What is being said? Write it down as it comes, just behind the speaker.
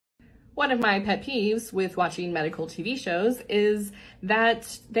One of my pet peeves with watching medical TV shows is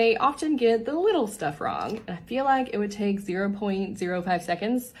that they often get the little stuff wrong. And I feel like it would take 0.05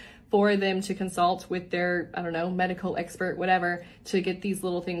 seconds for them to consult with their, I don't know, medical expert, whatever, to get these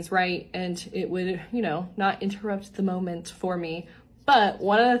little things right. And it would, not interrupt the moment for me. But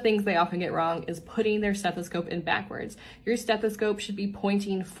one of the things they often get wrong is putting their stethoscope in backwards. Your stethoscope should be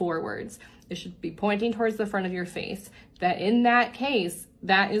pointing forwards. It should be pointing towards the front of your face. That in that case,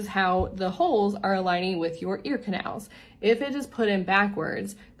 that is how the holes are aligning with your ear canals. If it is put in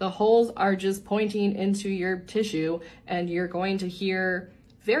backwards, the holes are just pointing into your tissue and you're going to hear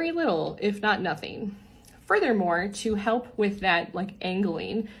very little, if not nothing. Furthermore, to help with that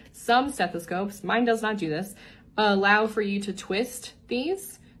angling, some stethoscopes, mine does not do this, allow for you to twist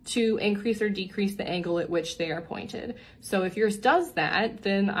these to increase or decrease the angle at which they are pointed. So if yours does that,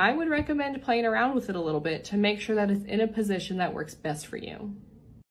 then I would recommend playing around with it a little bit to make sure that it's in a position that works best for you.